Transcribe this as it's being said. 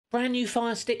Brand new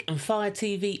Fire Stick and Fire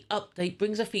TV update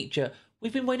brings a feature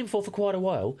we've been waiting for quite a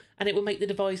while, and it will make the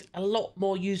device a lot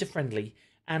more user friendly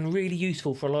and really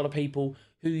useful for a lot of people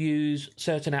who use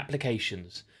certain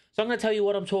applications. So I'm going to tell you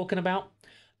what I'm talking about.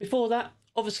 Before that,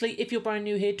 obviously, if you're brand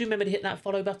new here, do remember to hit that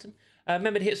follow button.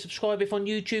 Remember to hit subscribe if on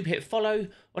YouTube, hit follow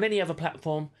on any other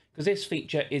platform, because this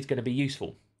feature is going to be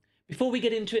useful. Before we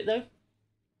get into it though,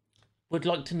 would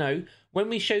like to know, when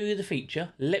we show you the feature,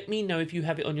 let me know if you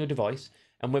have it on your device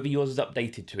and whether yours is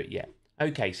updated to it yet.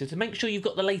 Okay, so to make sure you've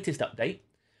got the latest update,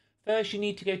 first you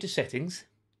need to go to Settings,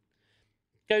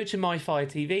 go to My Fire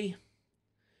TV,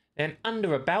 then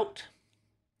under About,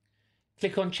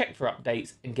 click on Check for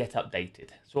Updates and Get Updated.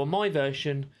 So on my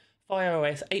version, Fire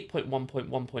OS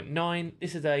 8.1.1.9,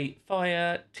 this is a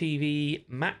Fire TV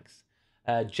Max,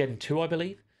 Gen 2 I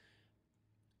believe.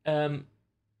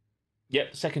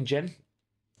 Yep, second gen.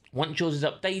 Once yours is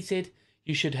updated,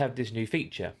 you should have this new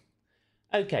feature.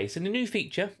 Okay, so the new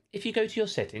feature, if you go to your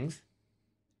settings,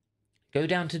 go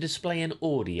down to display and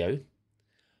audio,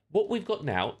 what we've got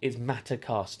now is matter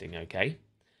casting, okay?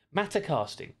 Matter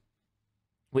casting,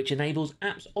 which enables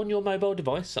apps on your mobile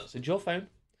device, such as your phone,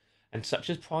 and such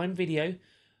as Prime Video,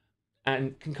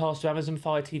 and can cast to Amazon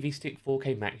Fire TV Stick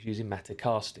 4K Max using matter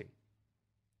casting.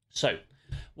 So,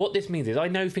 what this means is, I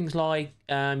know things like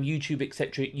YouTube,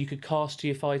 etc., you could cast to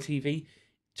your Fire TV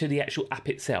to the actual app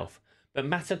itself. But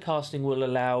matter casting will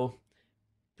allow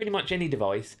pretty much any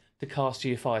device to cast to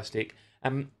your Fire Stick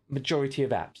and majority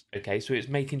of apps. Okay, so it's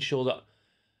making sure that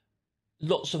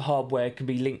lots of hardware can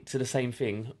be linked to the same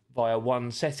thing via one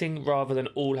setting rather than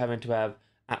all having to have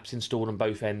apps installed on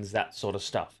both ends, that sort of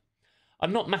stuff.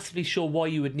 I'm not massively sure why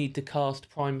you would need to cast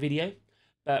Prime Video,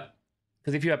 but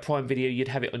because if you had Prime Video, you'd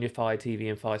have it on your Fire TV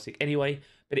and Fire Stick anyway,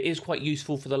 but it is quite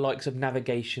useful for the likes of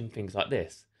navigation, things like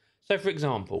this. So for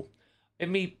example, if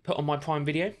me put on my Prime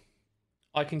Video,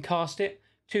 I can cast it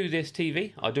to this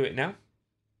TV. I'll do it now.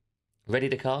 Ready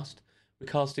to cast. We're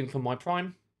casting from my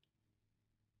Prime.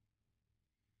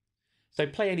 So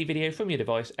play any video from your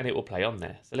device and it will play on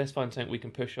there. So let's find something we can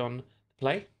push on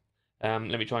play. Let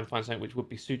me try and find something which would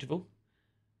be suitable.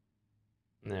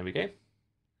 And there we go.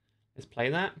 Let's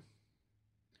play that.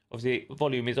 Obviously,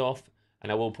 volume is off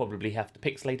and I will probably have to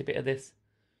pixelate a bit of this.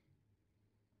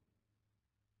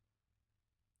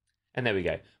 And there we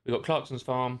go. We've got Clarkson's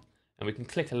Farm, and we can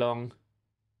click along,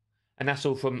 and that's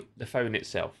all from the phone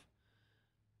itself,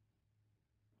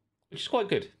 which is quite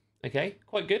good. Okay,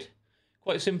 quite good,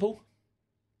 quite simple,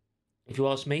 if you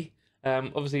ask me.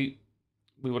 Obviously,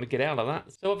 we want to get out of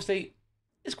that, so obviously,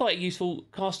 it's quite a useful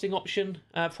casting option.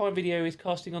 Prime Video is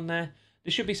casting on there.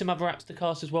 There should be some other apps to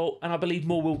cast as well, and I believe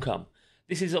more will come.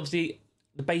 This is obviously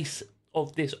the base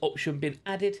of this option being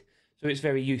added, so it's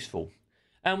very useful.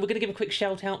 We're going to give a quick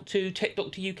shout out to Tech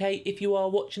Doctor UK if you are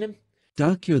watching him.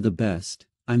 Doc, you're the best.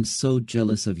 I'm so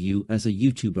jealous of you as a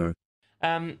YouTuber.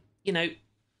 You know,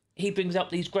 he brings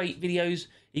up these great videos.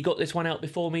 He got this one out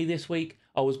before me this week.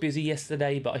 I was busy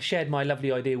yesterday, but I shared my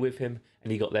lovely idea with him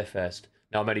and he got there first.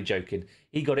 No, I'm only joking.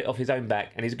 He got it off his own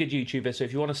back and he's a good YouTuber. So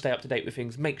if you want to stay up to date with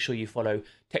things, make sure you follow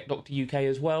Tech Doctor UK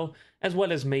as well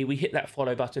as me. We hit that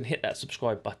follow button, hit that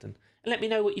subscribe button, and let me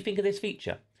know what you think of this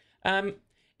feature.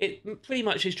 It pretty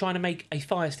much is trying to make a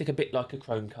Fire Stick a bit like a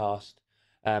Chromecast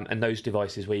and those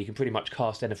devices where you can pretty much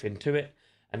cast anything to it,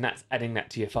 and that's adding that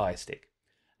to your Fire Stick.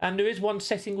 There is one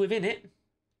setting within it,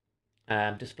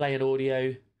 display and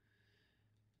audio,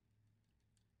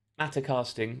 matter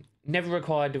casting, never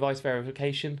require device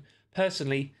verification.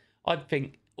 Personally, I'd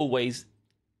think always,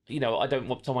 you know, I don't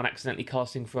want someone accidentally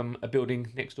casting from a building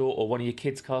next door, or one of your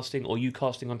kids casting, or you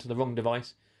casting onto the wrong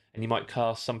device. And you might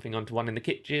cast something onto one in the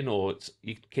kitchen or it's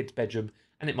your kid's bedroom,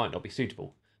 and it might not be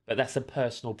suitable. But that's a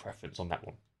personal preference on that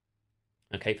one.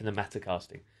 Okay, for the matter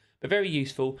casting. But very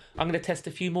useful. I'm going to test a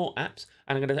few more apps,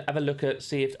 and I'm going to have a look at,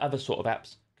 see if other sort of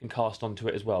apps can cast onto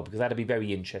it as well, because that'd be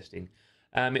very interesting.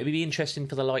 It would be interesting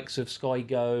for the likes of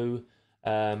SkyGo,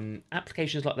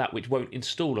 applications like that, which won't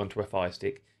install onto a Fire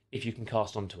Stick if you can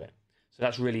cast onto it. So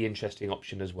that's a really interesting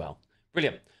option as well.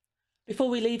 Brilliant. Before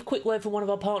we leave, quick word from one of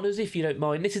our partners, if you don't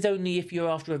mind. This is only if you're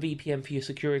after a VPN for your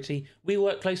security. We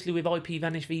work closely with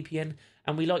IPVanish VPN,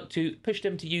 and we like to push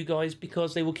them to you guys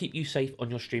because they will keep you safe on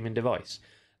your streaming device.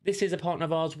 This is a partner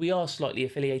of ours. We are slightly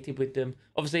affiliated with them.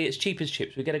 Obviously, it's cheap as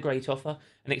chips. We get a great offer,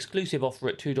 an exclusive offer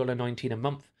at $2.19 a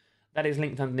month. That is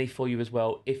linked underneath for you as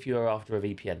well if you're after a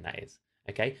VPN, that is.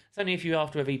 Okay? It's only if you're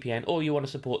after a VPN or you want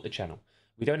to support the channel.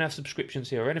 We don't have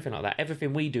subscriptions here or anything like that.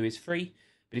 Everything we do is free.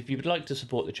 But if you would like to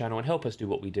support the channel and help us do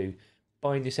what we do,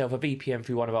 buying yourself a VPN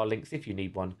through one of our links if you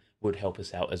need one would help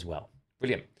us out as well.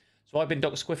 Brilliant. So I've been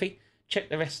Dr. Squiffy. check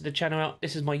the rest of the channel out.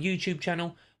 This is my YouTube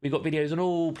channel. We've got videos on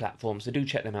all platforms, so do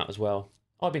check them out as well.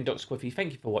 I've been Dr. Squiffy.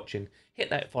 Thank you for watching.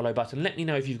 Hit that follow button. Let me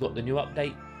know if you've got the new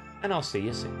update, and I'll see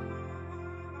you soon.